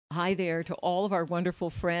Hi there to all of our wonderful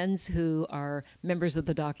friends who are members of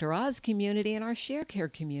the Dr. Oz community and our Share Care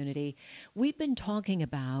community. We've been talking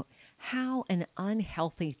about how an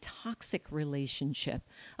unhealthy, toxic relationship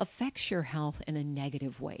affects your health in a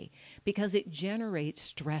negative way because it generates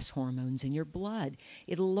stress hormones in your blood.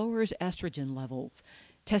 It lowers estrogen levels,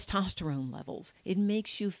 testosterone levels. It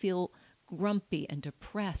makes you feel grumpy and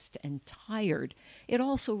depressed and tired. It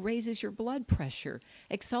also raises your blood pressure,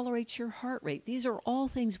 accelerates your heart rate. These are all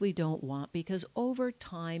things we don't want because over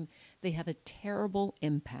time they have a terrible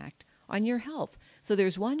impact on your health. So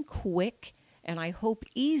there's one quick and I hope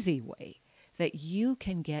easy way that you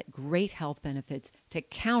can get great health benefits to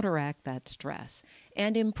counteract that stress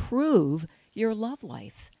and improve your love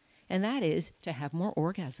life. And that is to have more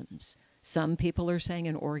orgasms. Some people are saying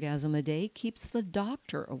an orgasm a day keeps the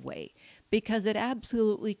doctor away because it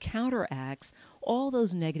absolutely counteracts all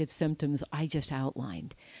those negative symptoms I just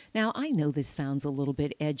outlined. Now, I know this sounds a little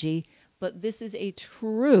bit edgy, but this is a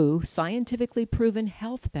true scientifically proven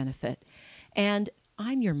health benefit. And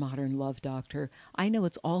I'm your modern love doctor. I know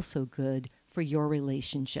it's also good for your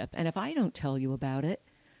relationship. And if I don't tell you about it,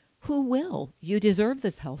 who will? You deserve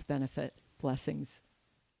this health benefit. Blessings.